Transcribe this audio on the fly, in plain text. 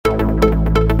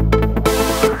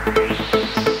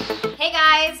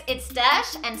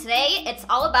Desh, and today it's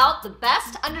all about the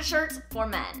best undershirts for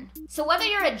men. So whether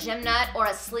you're a gym nut or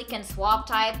a sleek and suave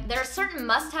type, there are certain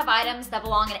must-have items that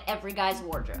belong in every guy's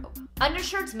wardrobe.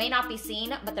 Undershirts may not be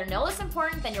seen, but they're no less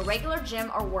important than your regular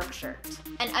gym or work shirt.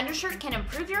 An undershirt can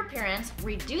improve your appearance,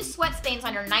 reduce sweat stains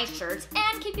on your nice shirts,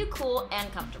 and keep you cool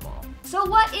and comfortable. So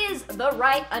what is the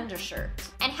right undershirt?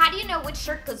 And how do you know which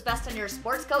shirt goes best under your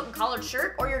sports coat and collared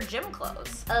shirt or your gym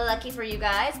clothes? Lucky for you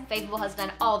guys, Faveable has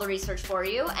done all the research for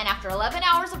you, and after 11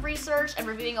 hours of research and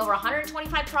reviewing over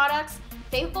 125 products,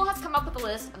 Faveable has come up with a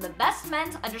list of the best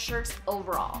men's undershirts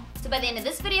overall. So by the end of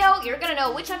this video, you're gonna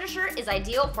know which undershirt is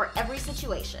ideal for every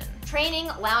situation. Training,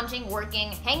 lounging,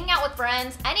 working, hanging out with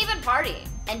friends, and even partying.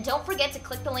 And don't forget to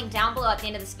click the link down below at the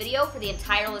end of this video for the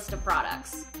entire list of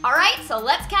products. Alright, so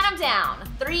let's count them down.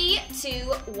 3, 2,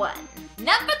 1.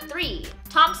 Number 3,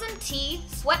 Thompson T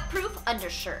Sweatproof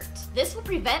Undershirt. This will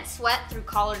prevent sweat through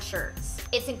collared shirts.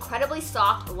 It's incredibly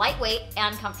soft, lightweight,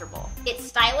 and comfortable. It's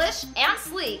stylish and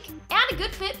sleek, and a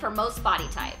good fit for most body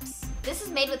types. This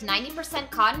is made with 90%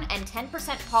 cotton and 10%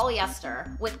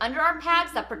 polyester, with underarm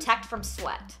pads that protect from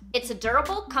sweat. It's a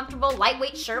durable, comfortable,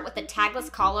 lightweight shirt with a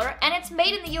tagless collar, and it's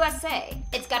made in the USA.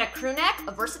 It's got a crew neck,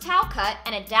 a versatile cut,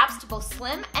 and adapts to both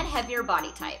slim and heavier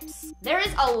body types. There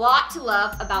is a lot to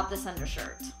love about this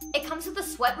undershirt. It comes with a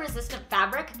sweat-resistant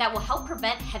fabric that will help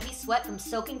prevent heavy sweat from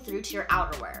soaking through to your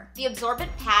outerwear. The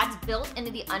absorbent pads built into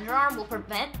the underarm will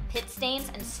prevent pit stains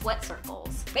and sweat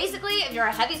circles. Basically, if you're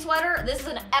a heavy sweater, this is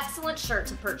an excellent shirt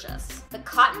to purchase. The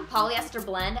cotton polyester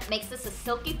blend makes this a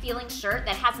silky feeling shirt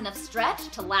that has enough stretch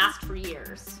to last for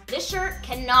years. This shirt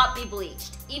cannot be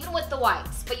bleached, even with the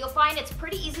whites, but you'll find it's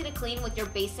pretty easy to clean with your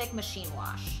basic machine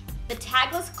wash. The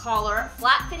tagless collar,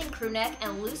 flat-fitting crew neck,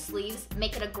 and loose sleeves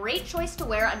make it a great choice to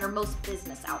wear under most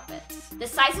business outfits. The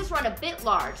sizes run a bit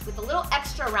large, with a little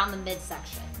extra around the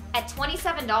midsection. At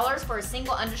 $27 for a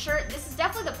single undershirt, this is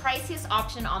definitely the priciest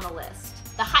option on the list.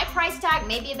 The high price tag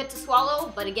may be a bit to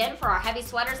swallow, but again, for our heavy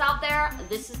sweaters out there,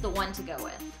 this is the one to go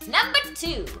with. Number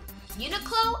 2,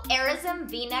 Uniqlo Aerism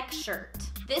V-neck shirt.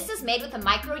 This is made with a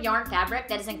micro yarn fabric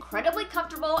that is incredibly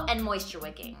comfortable and moisture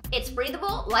wicking. It's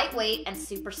breathable, lightweight, and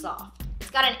super soft. It's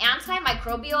got an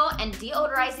antimicrobial and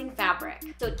deodorizing fabric,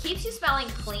 so it keeps you smelling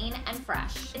clean and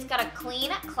fresh. It's got a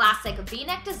clean, classic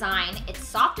V-neck design, it's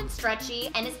soft and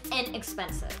stretchy, and is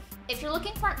inexpensive. If you're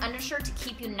looking for an undershirt to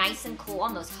keep you nice and cool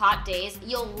on those hot days,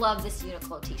 you'll love this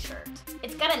Uniqlo t-shirt.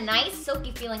 It's got a nice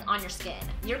silky feeling on your skin.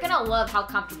 You're gonna love how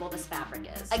comfortable this fabric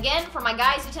is. Again, for my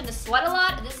guys who tend to sweat a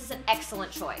lot, this is an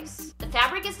excellent choice. The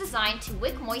fabric is designed to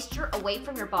wick moisture away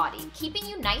from your body, keeping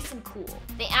you nice and cool.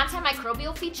 The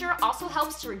antimicrobial feature also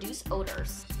helps to reduce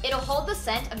odors. It'll hold the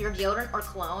scent of your deodorant or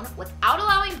cologne without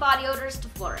allowing body odors to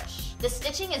flourish. The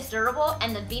stitching is durable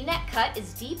and the V-neck cut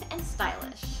is deep and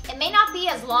stylish. It may not be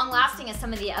as long-lasting as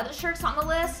some of the other shirts on the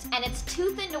list, and it's too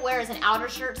thin to wear as an outer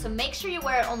shirt, so make sure you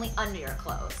wear it only under your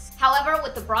clothes. However,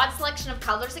 with the broad selection of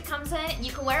colors it comes in,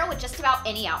 you can wear it with just about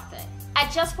any outfit.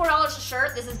 At just $4 a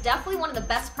shirt, this is definitely one of the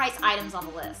best price items on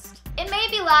the list. It may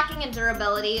be lacking in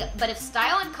durability, but if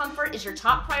style and comfort is your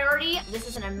top priority, this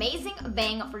is an amazing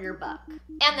bang for your buck.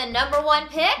 And the number 1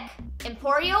 pick?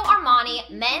 Emporio Armani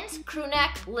Men's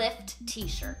Crewneck Lift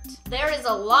T-shirt. There is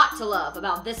a lot to love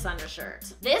about this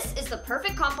undershirt. This is the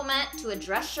perfect complement to a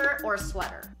dress shirt or a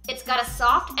sweater. It's got a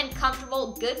soft and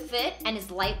comfortable good fit and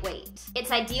is lightweight. It's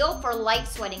ideal for light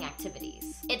sweating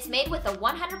activities. It's made with a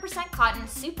 100% cotton,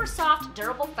 super soft,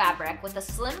 durable fabric with a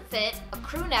slim fit, a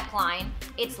crew neckline.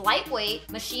 It's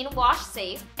lightweight, machine wash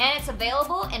safe, and it's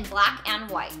available in black and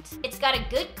white. It's got a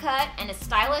good cut and is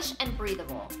stylish and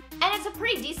breathable. And it's a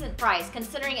pretty decent price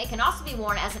considering it can also be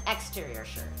worn as an exterior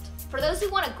shirt. For those who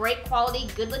want a great quality,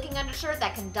 good-looking undershirt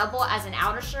that can double as an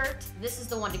outer shirt, this is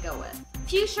the one to go with.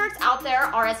 Few shirts out there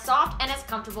are as soft and as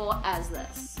comfortable as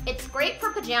this. It's great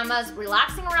for pajamas,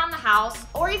 relaxing around the house,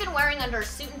 or even wearing under a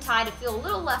suit and tie to feel a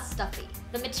little less stuffy.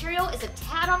 The material is a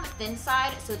tad on the thin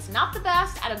side, so it's not the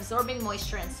best at absorbing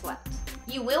moisture and sweat.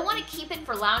 You will want to keep it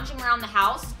for lounging around the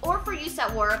house or for use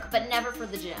at work, but never for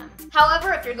the gym.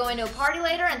 However, if you're going to a party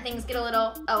later and things get a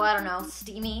little,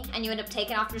 steamy, and you end up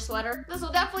taking off your sweater, this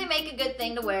will definitely make a good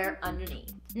thing to wear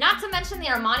underneath. Not to mention the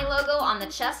Armani logo on the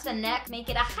chest and neck make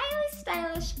it a highly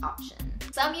stylish option.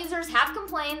 Some users have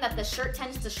complained that the shirt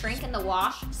tends to shrink in the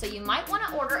wash, so you might want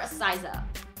to order a size up.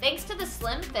 Thanks to the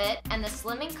slim fit and the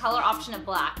slimming color option of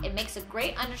black, it makes a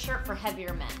great undershirt for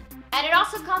heavier men. And it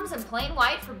also comes in plain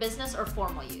white for business or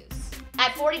formal use.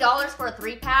 At $40 for a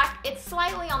 3-pack, it's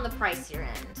slightly on the pricier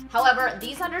end. However,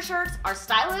 these undershirts are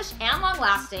stylish and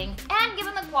long-lasting, and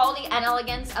given the quality and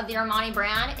elegance of the Armani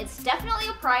brand, it's definitely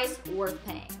a price worth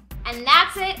paying. And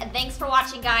that's it. Thanks for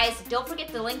watching, guys. Don't forget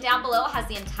the link down below has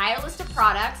the entire list of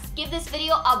products. Give this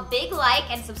video a big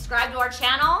like and subscribe to our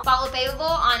channel. Follow Faveable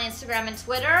on Instagram and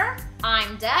Twitter.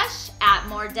 I'm Desh,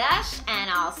 @moredesh,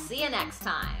 and I'll see you next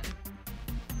time.